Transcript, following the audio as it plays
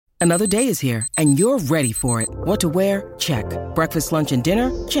Another day is here, and you're ready for it. What to wear? Check. Breakfast, lunch, and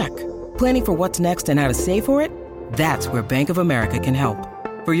dinner? Check. Planning for what's next and how to save for it? That's where Bank of America can help.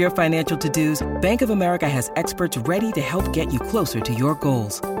 For your financial to-dos, Bank of America has experts ready to help get you closer to your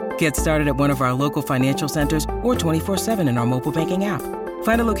goals. Get started at one of our local financial centers or 24/7 in our mobile banking app.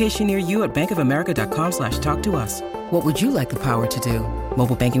 Find a location near you at bankofamerica.com/talktous. What would you like the power to do?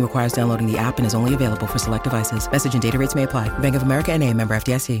 Mobile banking requires downloading the app and is only available for select devices. Message and data rates may apply. Bank of America N.A., member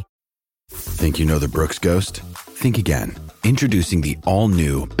FDIC. Think you know the Brooks Ghost? Think again. Introducing the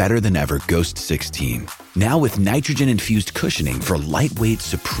all-new, better-than-ever Ghost 16. Now with nitrogen-infused cushioning for lightweight,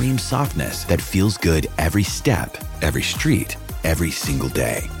 supreme softness that feels good every step, every street, every single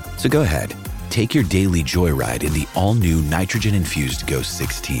day. So go ahead, take your daily joyride in the all-new nitrogen-infused Ghost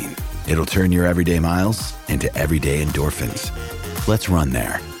 16. It'll turn your everyday miles into everyday endorphins. Let's run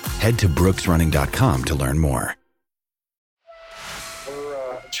there. Head to brooksrunning.com to learn more.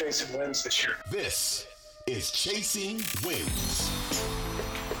 Chasing wins this year. This is Chasing Wins.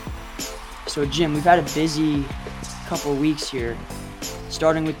 So, Jim, we've had a busy couple of weeks here,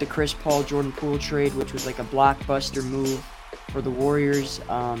 starting with the Chris Paul Jordan Poole trade, which was like a blockbuster move for the Warriors.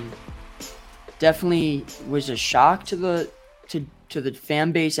 Definitely was a shock to the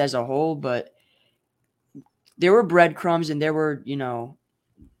fan base as a whole, but there were breadcrumbs and there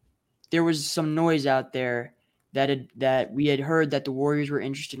was some noise out there that we had heard that the Warriors were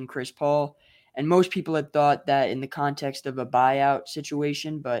interested in Chris Paul, and most people had thought that in the context of a buyout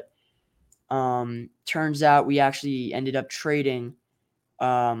situation, but turns out we actually ended up trading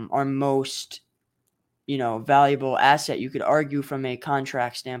our most valuable asset, you could argue, from a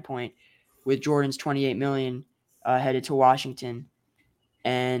contract standpoint, with Jordan's $28 million headed to Washington.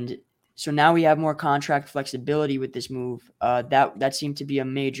 And so now we have more contract flexibility with this move. That seemed to be a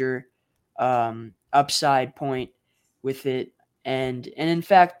major upside point with it. And in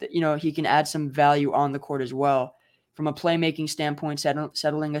fact, he can add some value on the court as well. From a playmaking standpoint,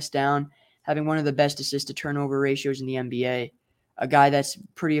 settling us down, having one of the best assist to turnover ratios in the NBA, a guy that's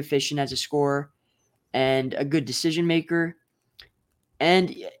pretty efficient as a scorer and a good decision maker.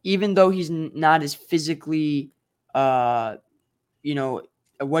 And even though he's not as physically, what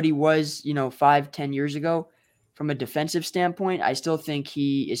he was, 5-10 years ago, from a defensive standpoint, I still think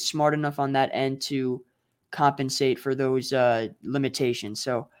he is smart enough on that end to compensate for those limitations.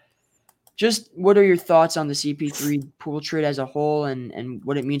 So just what are your thoughts on the CP3 Poole trade as a whole and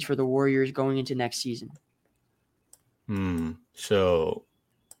what it means for the Warriors going into next season? So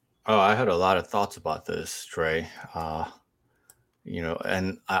I had a lot of thoughts about this, Trey. And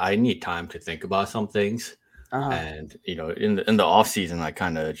I need time to think about some things. And, in the off season, I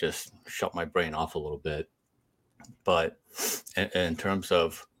kind of just shut my brain off a little bit. But in terms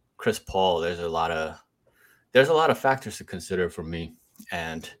of Chris Paul, there's a lot of factors to consider for me.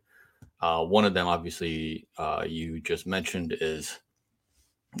 And one of them, obviously, you just mentioned is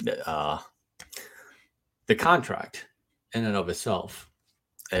the contract in and of itself.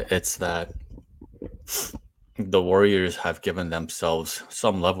 It's that the Warriors have given themselves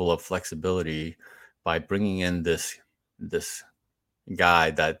some level of flexibility by bringing in this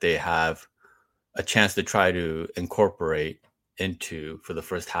guy that they have a chance to try to incorporate into for the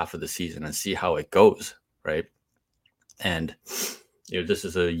first half of the season and see how it goes, right? And this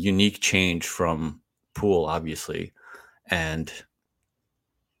is a unique change from Poole, obviously, and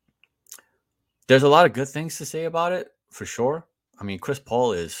there's a lot of good things to say about it for sure. I mean, Chris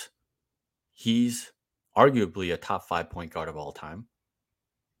Paul he's arguably a top 5 point guard of all time.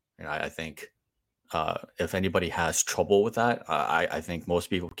 And I think if anybody has trouble with that, I think most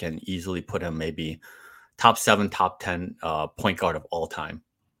people can easily put him maybe top 7, top 10 point guard of all time.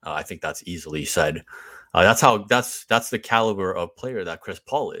 I think that's easily said. That's the caliber of player that Chris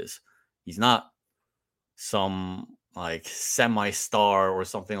Paul is. He's not some like semi-star or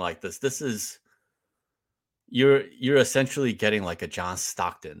something like this. This is you're essentially getting like a John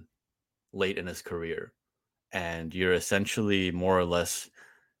Stockton late in his career, and you're essentially more or less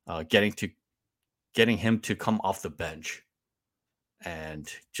getting him to come off the bench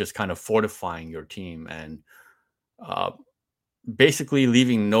and just kind of fortifying your team and basically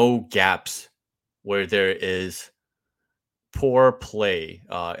leaving no gaps where there is poor play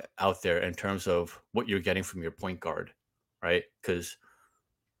out there in terms of what you're getting from your point guard, right? Because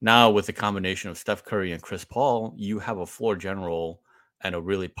now with the combination of Steph Curry and Chris Paul, you have a floor general and a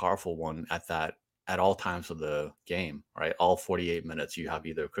really powerful one at all times of the game, right? All 48 minutes, you have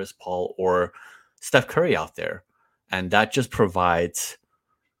either Chris Paul or Steph Curry out there. And that just provides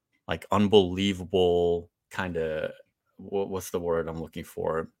like unbelievable kind of, what's the word I'm looking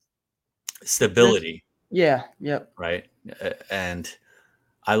for? Stability. Yeah. Yep. Right. And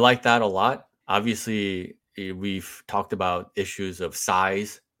I like that a lot. Obviously, we've talked about issues of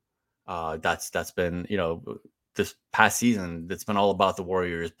size. That's been, this past season, it's been all about the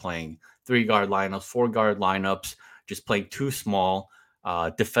Warriors playing 3-guard lineups, 4-guard lineups, just playing too small,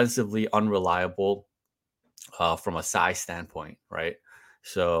 defensively unreliable from a size standpoint, right?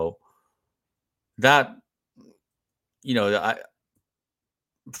 So that, I,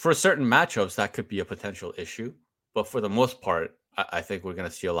 for certain matchups, that could be a potential issue. But for the most part, I think we're going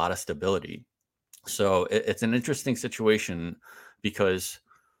to see a lot of stability. So it's an interesting situation because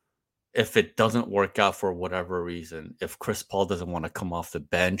if it doesn't work out for whatever reason, if Chris Paul doesn't want to come off the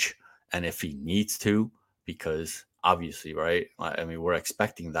bench and if he needs to, because obviously, right? I mean, we're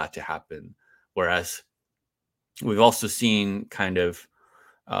expecting that to happen. Whereas we've also seen kind of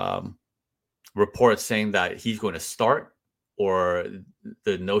reports saying that he's going to start, or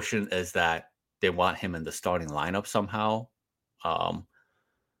the notion is that they want him in the starting lineup somehow.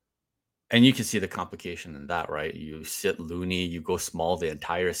 And you can see the complication in that, right? You sit Looney, you go small the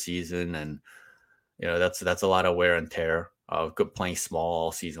entire season, and that's a lot of wear and tear. Playing small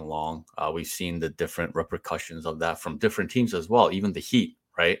all season long. We've seen the different repercussions of that from different teams as well. Even the Heat,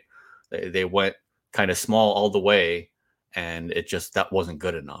 right? They went kind of small all the way, and that wasn't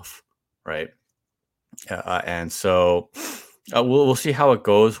good enough, right? And so we'll see how it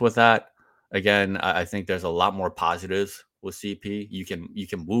goes with that. Again, I think there's a lot more positives with CP. You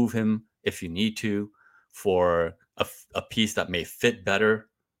can move him if you need to for a piece that may fit better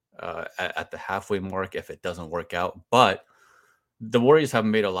at the halfway mark if it doesn't work out. But the Warriors have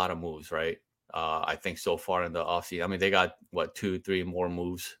made a lot of moves, right? I think so far in the offseason. I mean, they got 2-3 more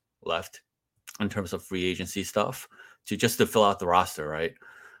moves left in terms of free agency stuff to fill out the roster, right?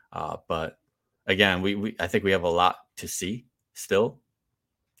 But again, I think we have a lot to see still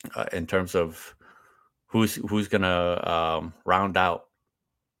in terms of who's gonna round out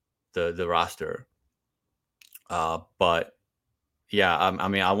the roster. But yeah, I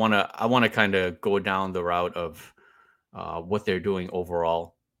mean, I want to kind of go down the route of what they're doing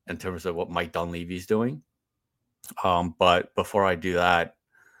overall in terms of what Mike Dunleavy's doing. But before I do that,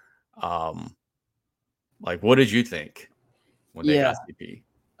 what did you think when they got CP?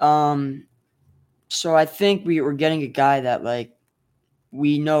 So I think we were getting a guy that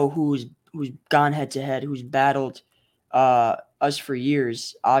we know who's gone head to head, who's battled us for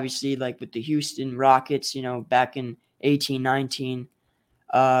years. Obviously, with the Houston Rockets, back in 18-19.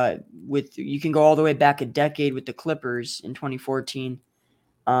 You can go all the way back a decade with the Clippers in 2014.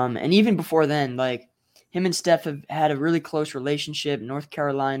 And even before then, him and Steph have had a really close relationship, North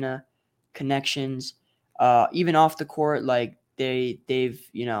Carolina connections, even off the court, they've,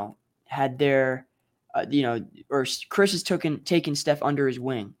 had their, or Chris has taken Steph under his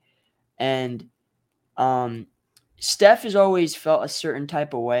wing. And Steph has always felt a certain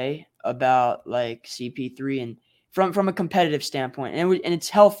type of way about CP3 and from a competitive standpoint, and it's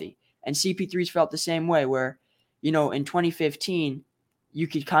healthy. And CP3's felt the same way where, in 2015, you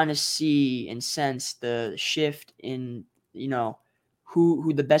could kind of see and sense the shift in,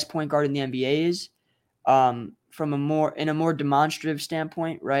 who the best point guard in the NBA is, from a more demonstrative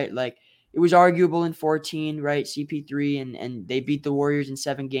standpoint, right? It was arguable in 14, right? CP3 and they beat the Warriors in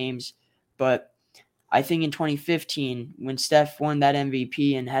 7 games, but I think in 2015 when Steph won that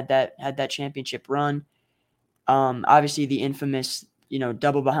MVP and had that championship run, obviously the infamous,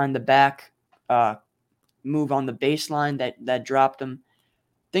 double behind the back move on the baseline that dropped them.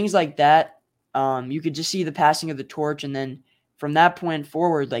 Things like that. You could just see the passing of the torch, and then from that point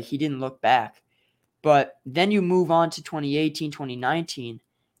forward, he didn't look back. But then you move on to 2018, 2019,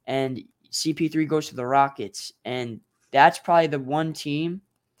 and CP3 goes to the Rockets, and that's probably the one team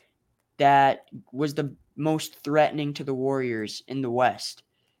that was the most threatening to the Warriors in the West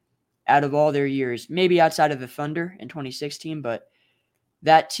out of all their years, maybe outside of the Thunder in 2016, but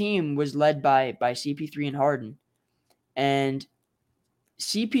that team was led by CP3 and Harden. And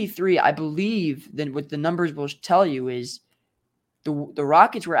CP3, I believe that what the numbers will tell you is the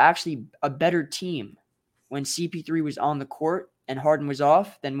Rockets were actually a better team when CP3 was on the court and Harden was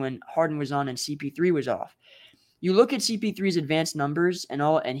off than when Harden was on and CP3 was off. You look at CP3's advanced numbers and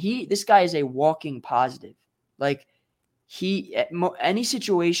this guy is a walking positive. Any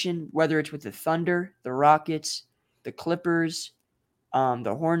situation, whether it's with the Thunder, the Rockets, the Clippers,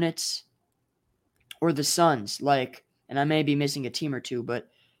 the Hornets, or the Suns, and I may be missing a team or two, but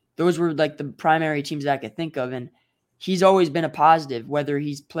those were the primary teams that I could think of. And he's always been a positive, whether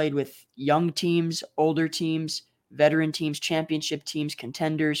he's played with young teams, older teams, veteran teams, championship teams,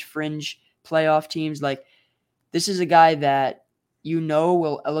 contenders, fringe playoff teams. This is a guy that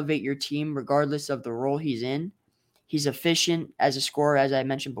will elevate your team regardless of the role he's in. He's efficient as a scorer, as I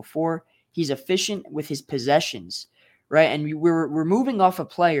mentioned before. He's efficient with his possessions, right? And we're moving off a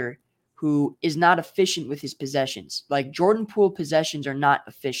player who is not efficient with his possessions. Like Jordan Poole possessions are not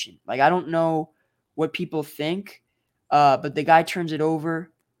efficient. Like I don't know what people think, but the guy turns it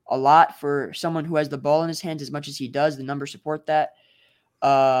over a lot for someone who has the ball in his hands as much as he does. The numbers support that.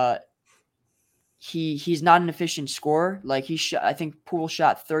 He's not an efficient scorer. Like I think Poole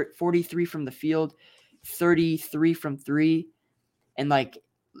shot 43 from the field, 33 from three, and like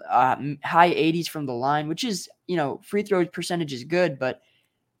high 80s from the line, which is, free throw percentage is good, but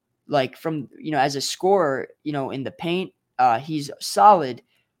like from, as a scorer, in the paint, he's solid,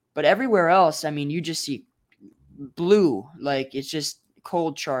 but everywhere else, I mean, you just see blue, like it's just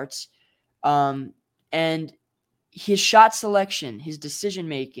cold charts. And his shot selection, his decision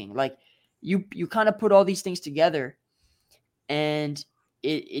making, like you kind of put all these things together, and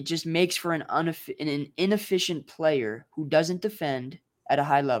it just makes for an inefficient player who doesn't defend at a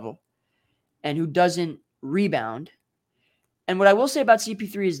high level and who doesn't rebound. And what I will say about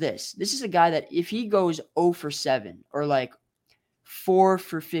CP3 is this is a guy that if he goes 0 for 7 or like 4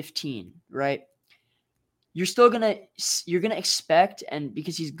 for 15, right? You're going to expect, and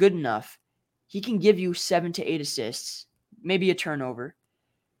because he's good enough, he can give you 7 to 8 assists, maybe a turnover,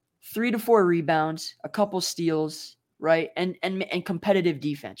 3 to 4 rebounds, a couple steals, right? And competitive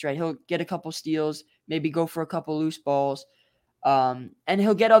defense, right? He'll get a couple steals, maybe go for a couple loose balls, and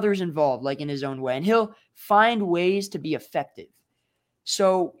he'll get others involved, like in his own way, and he'll find ways to be effective.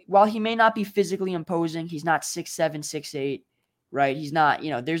 So while he may not be physically imposing, he's not 6'7", 6'8", right? He's not,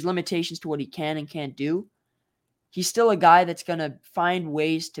 there's limitations to what he can and can't do. He's still a guy that's going to find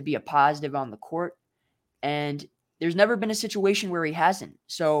ways to be a positive on the court. And there's never been a situation where he hasn't.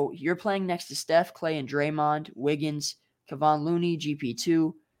 So you're playing next to Steph, Clay, and Draymond, Wiggins, Kevon Looney,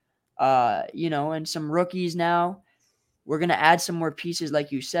 GP2, and some rookies now. We're going to add some more pieces,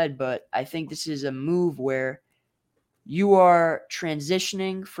 like you said, but I think this is a move where you are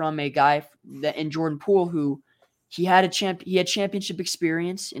transitioning from a guy that in Jordan Poole, who he had championship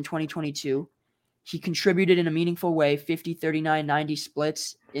experience in 2022. He contributed in a meaningful way, 50, 39, 90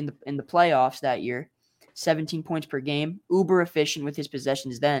 splits in the playoffs that year, 17 points per game, uber efficient with his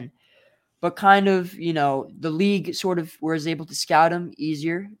possessions then. But kind of, the league sort of was able to scout him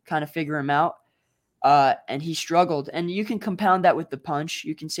easier, kind of figure him out. And he struggled. And you can compound that with the punch.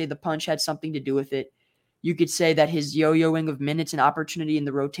 You can say the punch had something to do with it. You could say that his yo-yoing of minutes and opportunity in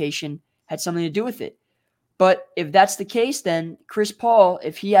the rotation had something to do with it. But if that's the case, then Chris Paul,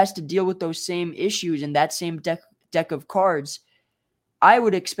 if he has to deal with those same issues in that same deck of cards, I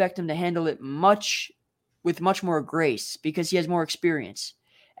would expect him to handle it with much more grace, because he has more experience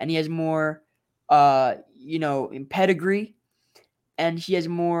and he has more, pedigree, and he has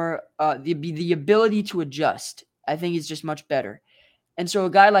more the ability to adjust. I think he's just much better. And so a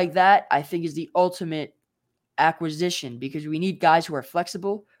guy like that, I think, is the ultimate acquisition, because we need guys who are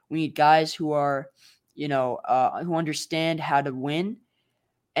flexible. We need guys who are, who understand how to win.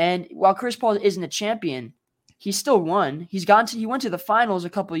 And while Chris Paul isn't a champion, he still won. He went to the finals a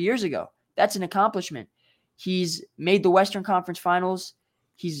couple of years ago. That's an accomplishment. He's made the Western Conference Finals.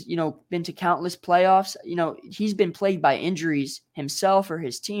 He's, been to countless playoffs. He's been plagued by injuries himself or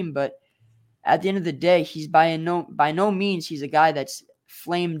his team, but at the end of the day, he's by no means he's a guy that's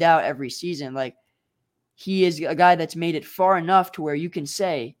flamed out every season. Like, he is a guy that's made it far enough to where you can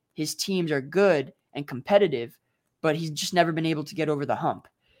say his teams are good and competitive, but he's just never been able to get over the hump.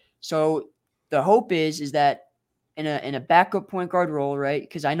 So the hope is that in a backup point guard role, right?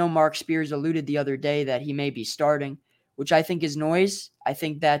 Because I know Mark Spears alluded the other day that he may be starting, which I think is noise. I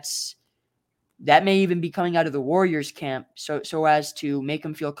think that may even be coming out of the Warriors camp, so as to make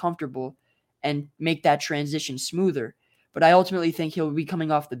him feel comfortable and make that transition smoother. But I ultimately think he'll be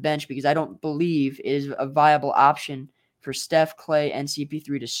coming off the bench, because I don't believe it is a viable option for Steph, Clay, and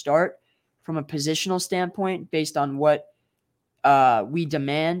CP3 to start from a positional standpoint based on what we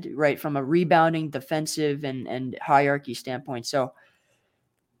demand, right, from a rebounding, defensive, and hierarchy standpoint. So,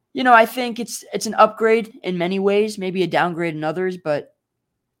 I think it's an upgrade in many ways, maybe a downgrade in others, but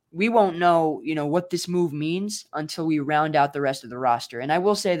we won't know, what this move means until we round out the rest of the roster. And I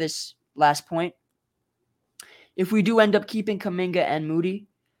will say this last point. If we do end up keeping Kuminga and Moody,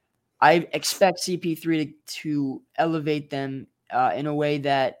 I expect CP3 to elevate them in a way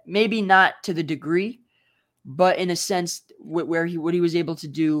that maybe not to the degree, but in a sense where what he was able to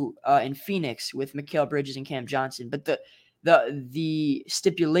do in Phoenix with Mikal Bridges and Cam Johnson. But the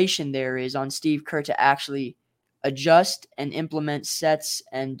stipulation there is on Steve Kerr to actually adjust and implement sets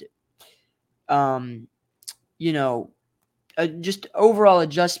and, just overall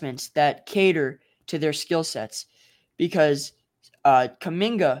adjustments that cater to their skill sets. because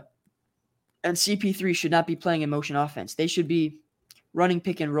Kuminga and CP3 should not be playing in motion offense. They should be running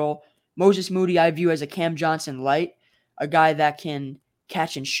pick and roll. Moses Moody I view as a Cam Johnson light, a guy that can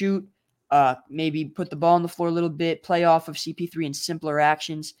catch and shoot, maybe put the ball on the floor a little bit, play off of CP3 in simpler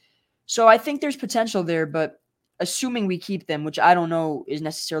actions. So I think there's potential there, but assuming we keep them, which I don't know is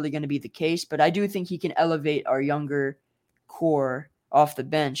necessarily going to be the case, but I do think he can elevate our younger core off the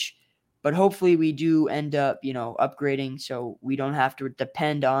bench. But hopefully we do end up, upgrading so we don't have to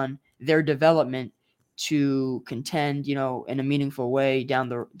depend on their development to contend, in a meaningful way down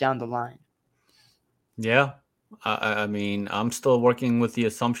the line. Yeah. I mean, I'm still working with the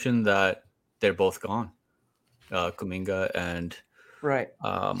assumption that they're both gone. Kuminga and Right.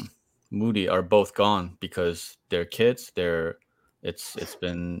 Moody are both gone because they're kids. It's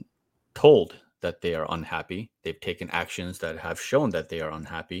been told that they are unhappy. They've taken actions that have shown that they are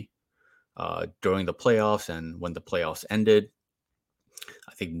unhappy during the playoffs and when the playoffs ended.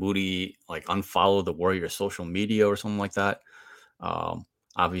 I think Moody unfollowed the Warriors social media or something like that.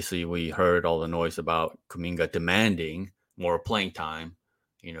 Obviously, we heard all the noise about Kuminga demanding more playing time,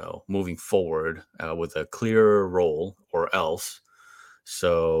 moving forward with a clearer role or else.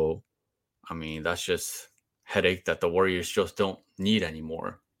 So, I mean, that's just headache that the Warriors just don't need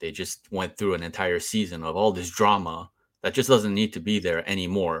anymore. They just went through an entire season of all this drama that just doesn't need to be there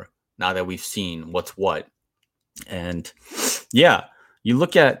anymore now that we've seen what's what. And yeah, you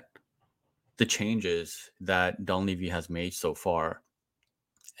look at the changes that Dunleavy has made so far,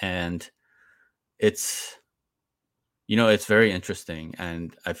 and it's very interesting.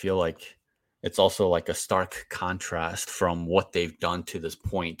 And I feel like it's also like a stark contrast from what they've done to this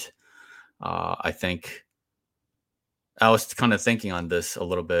point. I think I was kind of thinking on this a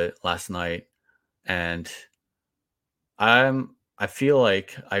little bit last night, and I feel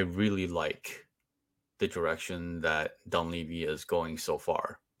like I really like the direction that Dunleavy is going so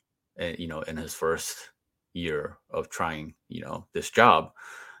far, and in his first year of trying, this job,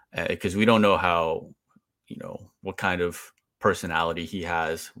 because we don't know how, what kind of personality he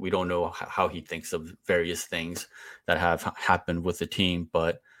has. We don't know how he thinks of various things that have happened with the team,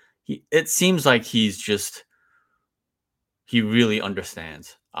 but it seems like he really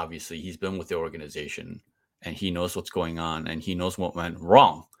understands. Obviously, he's been with the organization and he knows what's going on and he knows what went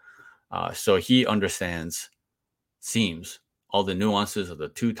wrong. So he understands, seems, all the nuances of the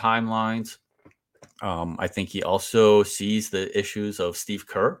two timelines. I think he also sees the issues of Steve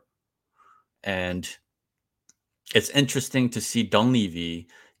Kerr. And it's interesting to see Dunleavy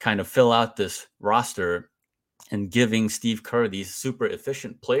kind of fill out this roster and giving Steve Kerr these super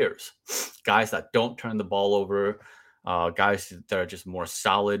efficient players, guys that don't turn the ball over, guys that are just more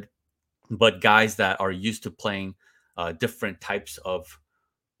solid, but guys that are used to playing different types of,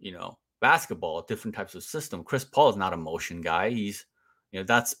 basketball, different types of system. Chris Paul is not a motion guy. He's,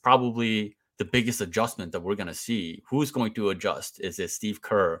 that's probably the biggest adjustment that we're going to see. Who's going to adjust? Is it Steve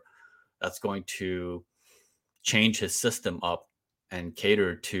Kerr that's going to change his system up and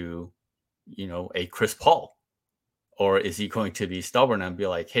cater to, a Chris Paul? Or is he going to be stubborn and be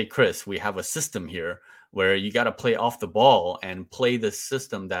like, hey, Chris, we have a system here where you got to play off the ball and play the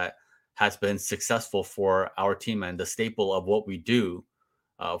system that has been successful for our team and the staple of what we do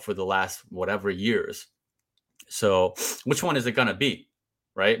for the last whatever years. So which one is it going to be,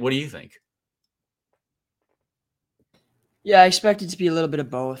 right? What do you think? Yeah, I expect it to be a little bit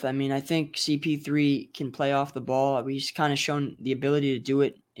of both. I mean, I think CP3 can play off the ball. He's kind of shown the ability to do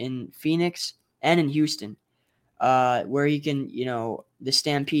it in Phoenix and in Houston, where he can, the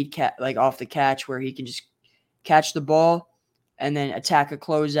stampede off the catch, where he can just catch the ball and then attack a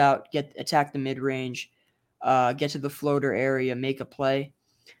closeout, attack the mid range, get to the floater area, make a play.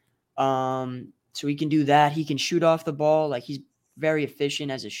 So he can do that. He can shoot off the ball. He's very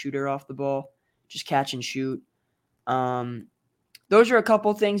efficient as a shooter off the ball, just catch and shoot. Those are a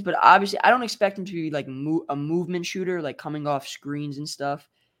couple things, but obviously I don't expect him to be a movement shooter, coming off screens and stuff.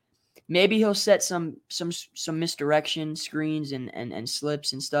 Maybe he'll set some misdirection screens and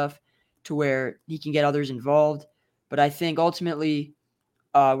slips and stuff to where he can get others involved. But I think ultimately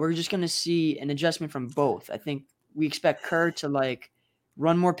we're just going to see an adjustment from both. I think we expect Kerr to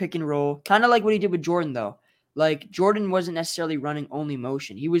run more pick and roll, kind of like what he did with Jordan, though. Jordan wasn't necessarily running only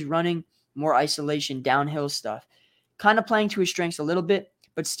motion. He was running more isolation, downhill stuff, kind of playing to his strengths a little bit.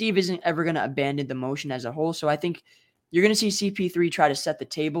 But Steve isn't ever going to abandon the motion as a whole. So I think you're going to see CP3 try to set the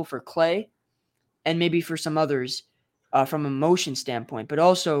table for Clay and maybe for some others from a motion standpoint, but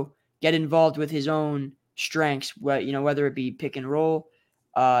also get involved with his own strengths, whether it be pick and roll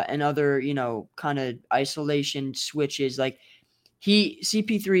and other, kind of isolation switches.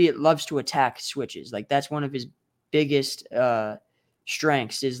 CP3 loves to attack switches. That's one of his biggest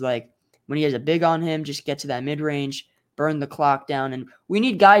strengths is like when he has a big on him, just get to that mid range, burn the clock down, and we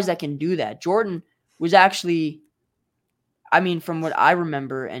need guys that can do that. Jordan was actually, I mean, from what I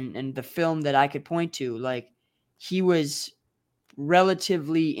remember and the film that I could point to, like he was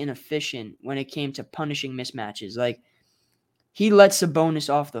relatively inefficient when it came to punishing mismatches. Like he let Sabonis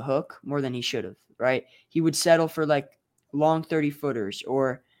off the hook more than he should have, right? He would settle for like long 30-footers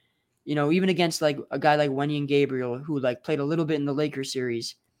or, you know, even against like a guy like Wenyen Gabriel who like played a little bit in the Lakers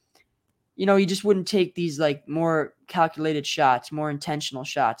series. You know, he just wouldn't take these like more calculated shots, more intentional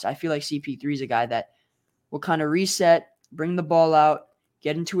shots. I feel like CP3 is a guy that will kind of reset, bring the ball out,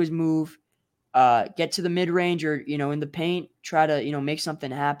 get into his move, get to the mid-range or, you know, in the paint, try to, you know, make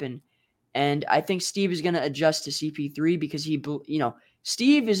something happen. And I think Steve is going to adjust to CP3 because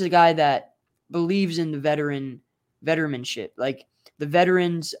Steve is a guy that believes in the veteranship, like the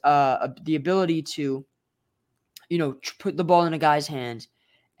veterans, the ability to, you know, put the ball in a guy's hands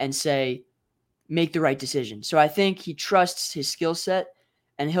and say, make the right decision. So I think he trusts his skill set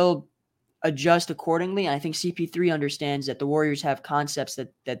and he'll adjust accordingly. And I think CP3 understands that the Warriors have concepts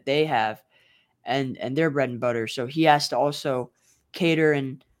that they have and their bread and butter. So he has to also cater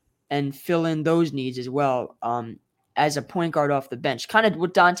and fill in those needs as well, as a point guard off the bench, kind of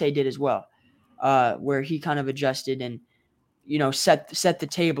what Dante did as well, where he kind of adjusted and, you know, set the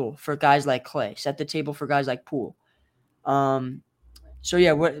table for guys like Clay, set the table for guys like Poole. So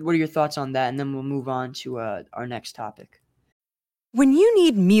yeah, what are your thoughts on that? And then we'll move on to our next topic. When you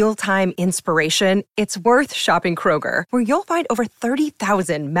need mealtime inspiration, it's worth shopping Kroger, where you'll find over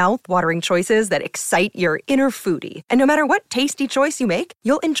 30,000 mouth-watering choices that excite your inner foodie. And no matter what tasty choice you make,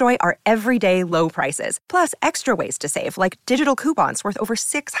 you'll enjoy our everyday low prices, plus extra ways to save, like digital coupons worth over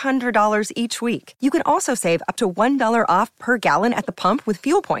 $600 each week. You can also save up to $1 off per gallon at the pump with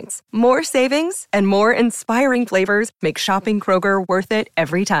fuel points. More savings and more inspiring flavors make shopping Kroger worth it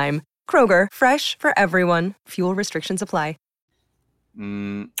every time. Kroger, fresh for everyone. Fuel restrictions apply.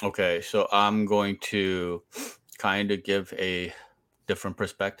 Okay, so I'm going to kind of give a different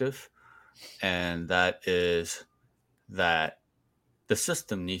perspective, and that is that the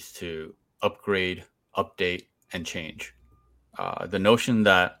system needs to upgrade, update, and change. The notion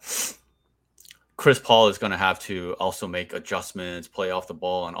that Chris Paul is going to have to also make adjustments, play off the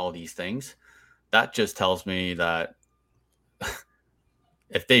ball, and all these things, that just tells me that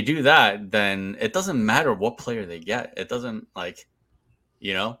if they do that, then it doesn't matter what player they get. It doesn't like...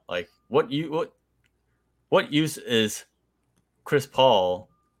 You know, like what use is Chris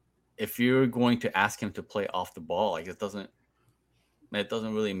Paul if you're going to ask him to play off the ball? Like it doesn't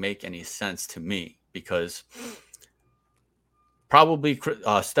really make any sense to me, because probably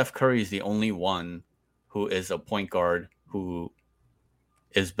Steph Curry is the only one who is a point guard who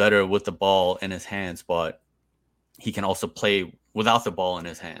is better with the ball in his hands, but he can also play without the ball in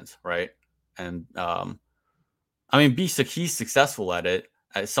his hands, right? And I mean, he's successful at it.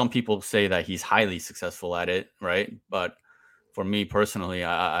 Some people say that he's highly successful at it, right? But for me personally,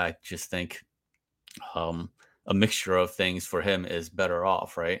 I just think a mixture of things for him is better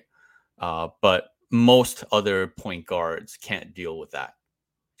off, right? But most other point guards can't deal with that.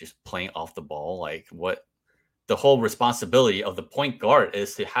 Just playing off the ball, like what the whole responsibility of the point guard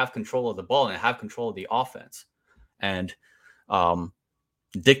is to have control of the ball and have control of the offense and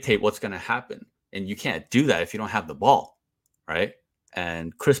dictate what's going to happen. And you can't do that if you don't have the ball, right?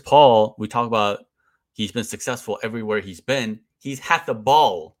 And Chris Paul, we talk about he's been successful everywhere he's been. He's had the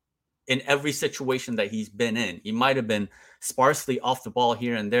ball in every situation that he's been in. He might have been sparsely off the ball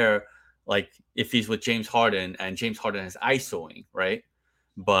here and there, like if he's with James Harden and James Harden is ISOing, right?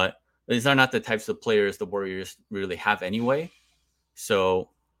 But these are not the types of players the Warriors really have anyway. So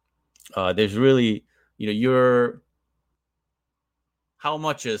there's really, how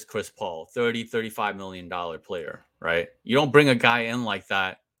much is Chris Paul? $35 million player, right? You don't bring a guy in like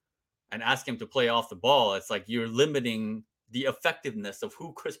that and ask him to play off the ball. It's like you're limiting the effectiveness of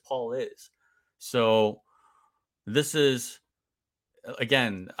who Chris Paul is. So this is,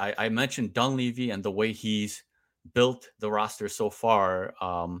 again, I mentioned Dunleavy and the way he's built the roster so far,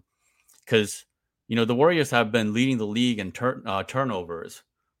 because, the Warriors have been leading the league in turnovers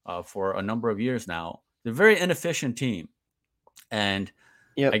for a number of years now. They're a very inefficient team. And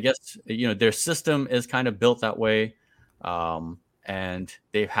I guess, their system is kind of built that way. And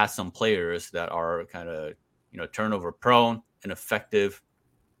they've had some players that are kind of, turnover prone and effective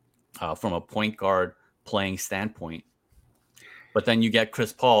from a point guard playing standpoint. But then you get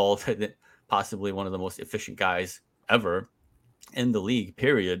Chris Paul, possibly one of the most efficient guys ever in the league,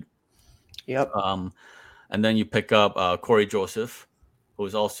 period. Yep. And then you pick up Corey Joseph,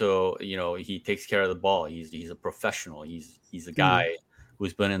 who's also, he takes care of the ball. He's a professional. He's a guy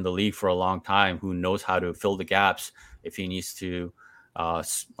who's been in the league for a long time, who knows how to fill the gaps if he needs to,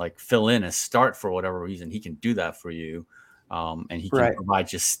 fill in and start for whatever reason. He can do that for you, and he can provide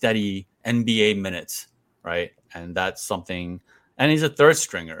just steady NBA minutes, right? And that's something. And he's a third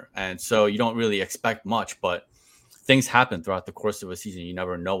stringer, and so you don't really expect much, but things happen throughout the course of a season. You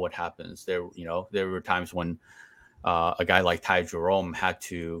never know what happens. There were times when a guy like Ty Jerome had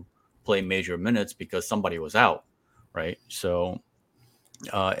to play major minutes because somebody was out, right? So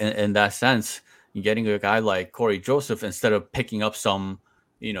in that sense, you're getting a guy like Corey Joseph instead of picking up some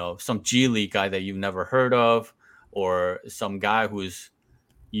G League guy that you've never heard of, or some guy who's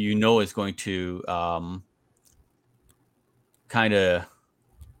is going to kind of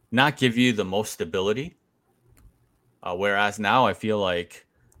not give you the most stability. Whereas now I feel like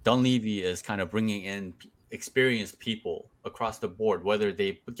Dunleavy is kind of bringing in experienced people across the board, whether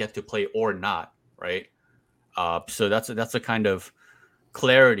they get to play or not, right? So that's a kind of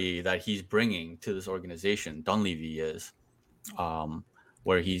clarity that he's bringing to this organization. Dunleavy is,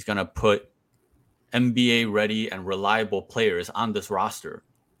 where he's going to put NBA ready and reliable players on this roster,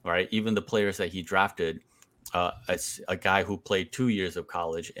 right? Even the players that he drafted, as a guy who played 2 years of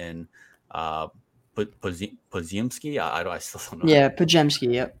college in Podziemski. I still don't know. Yeah,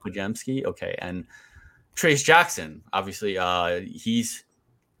 Podziemski. Yep. Podziemski. Okay, and Trayce Jackson. Obviously, he's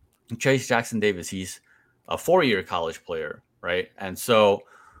Trayce Jackson Davis. He's a 4-year college player, right? And so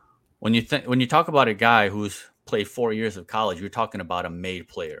when you talk about a guy who's played 4 years of college, you're talking about a made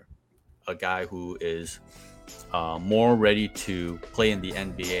player, a guy who is more ready to play in the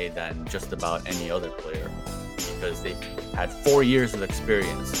NBA than just about any other player, because they've had 4 years of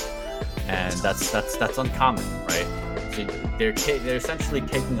experience, and that's uncommon, right? So they're essentially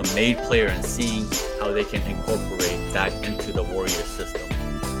taking a made player and seeing how they can incorporate that into the Warriors system.